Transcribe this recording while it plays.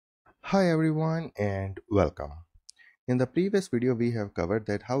Hi everyone and welcome. In the previous video we have covered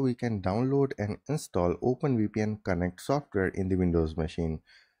that how we can download and install OpenVPN Connect software in the Windows machine.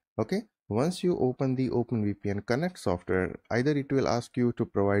 Okay, once you open the OpenVPN Connect software, either it will ask you to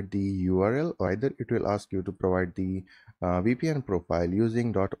provide the URL or either it will ask you to provide the VPN profile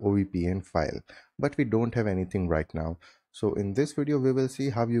using .ovpn file, but we don't have anything right now. So in this video we will see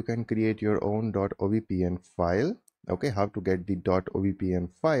how you can create your own .ovpn file. Okay, how to get the .ovpn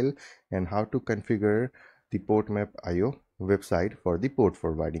file and how to configure the port map IO website for the port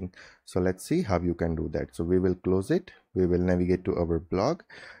forwarding. So let's see how you can do that. So we will close it, we will navigate to our blog,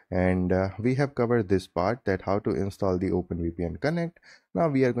 and we have covered this part, that how to install the OpenVPN Connect. Now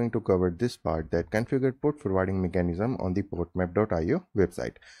we are going to cover this part, that configure port forwarding mechanism on the portmap.io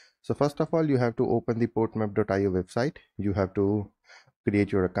website. So first of all, you have to open the portmap.io website. You have to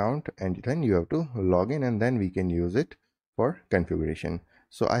create your account and then you have to log in, and then we can use it for configuration.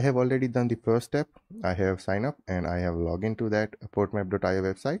 So I have already done the first step. I have signed up and I have logged into that portmap.io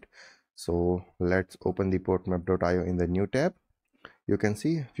website. So let's open the portmap.io in the new tab. You can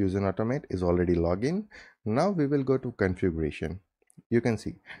see Fusion Automate is already logged in. Now we will go to configuration. You can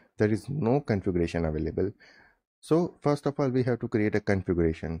see there is no configuration available. So first of all, we have to create a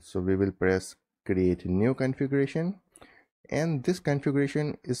configuration. So we will press create new configuration, and this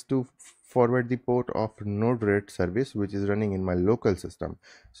configuration is to forward the port of Node-RED service which is running in my local system.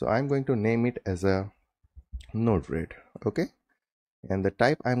 So I'm going to name it as a Node-RED. Okay, and the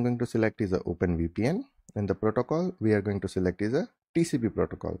type I'm going to select is a OpenVPN, and the protocol we are going to select is a TCP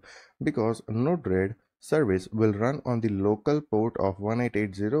protocol, because Node-RED service will run on the local port of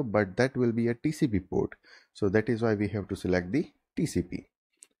 1880, but that will be a TCP port. So that is why we have to select the TCP,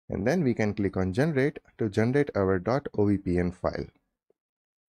 and then we can click on generate to generate our .ovpn file.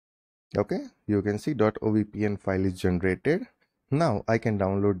 Okay, you can see .ovpn file is generated. Now I can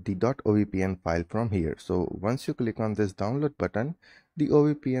download the .ovpn file from here. So once you click on this download button, the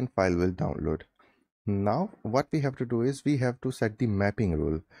OVPN file will download. Now what we have to do is we have to set the mapping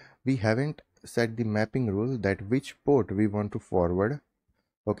rule. We haven't set the mapping rule, that which port we want to forward,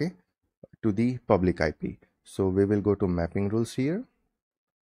 okay, to the public IP. So we will go to mapping rules here,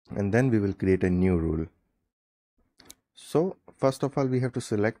 and then we will create a new rule. So first of all, we have to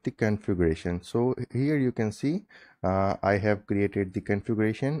select the configuration. So here you can see I have created the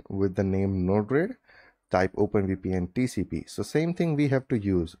configuration with the name Node-RED, type OpenVPN TCP. So same thing we have to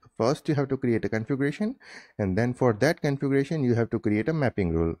use. First you have to create a configuration, and then for that configuration you have to create a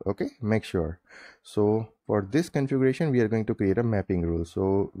mapping rule. Okay, make sure. So for this configuration we are going to create a mapping rule.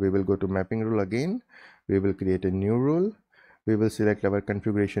 So we will go to mapping rule again. We will create a new rule. We will select our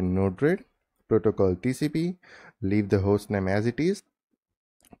configuration Node-RED, protocol TCP, leave the host name as it is.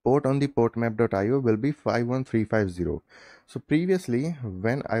 Port on the portmap.io will be 51350. So previously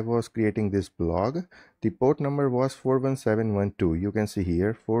when I was creating this blog, the port number was 41712. You can see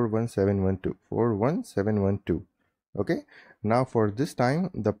here 41712. Okay, now for this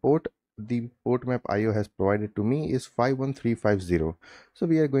time the portmap.io has provided to me is 51350. So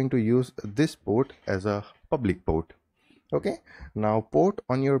we are going to use this port as a public port. Okay, now port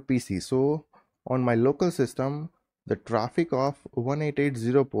on your PC. So on my local system, the traffic of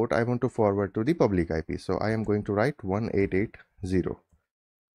 1880 port I want to forward to the public IP. So I am going to write 1880.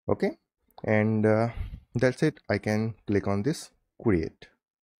 Okay, and that's it. I can click on this create.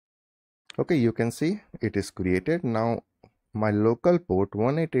 Okay, you can see it is created. Now my local port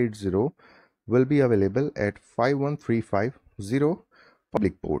 1880 will be available at 51350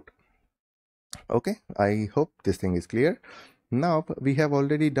 public port. Okay, I hope this thing is clear. Now we have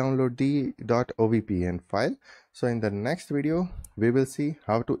already downloaded the .ovpn file. So in the next video we will see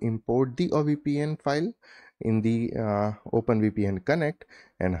how to import the OVPN file in the OpenVPN Connect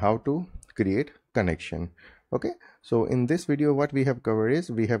and how to create connection. Okay, so in this video what we have covered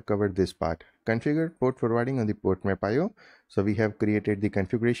is we have covered this part, configure port forwarding on the portmap.io. So we have created the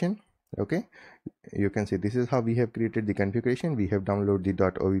configuration. Okay, you can see this is how we have created the configuration. We have downloaded the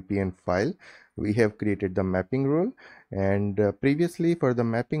 .ovpn file. We have created the mapping rule, and previously for the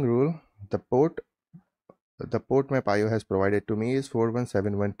mapping rule, the portmap.io has provided to me is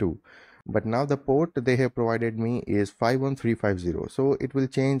 41712, but now the port they have provided me is 51350. So it will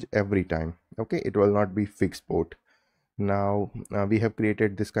change every time. Okay, it will not be fixed port. Now we have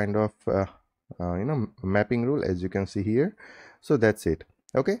created this kind of mapping rule, as you can see here. So that's it.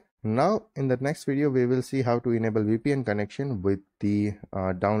 Okay, now in the next video we will see how to enable VPN connection with the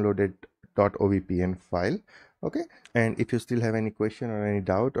downloaded .ovpn file. Okay, and if you still have any question or any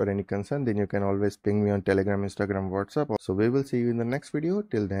doubt or any concern, then you can always ping me on Telegram, Instagram, WhatsApp. So we will see you in the next video.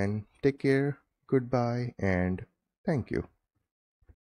 Till then, take care, goodbye, and thank you.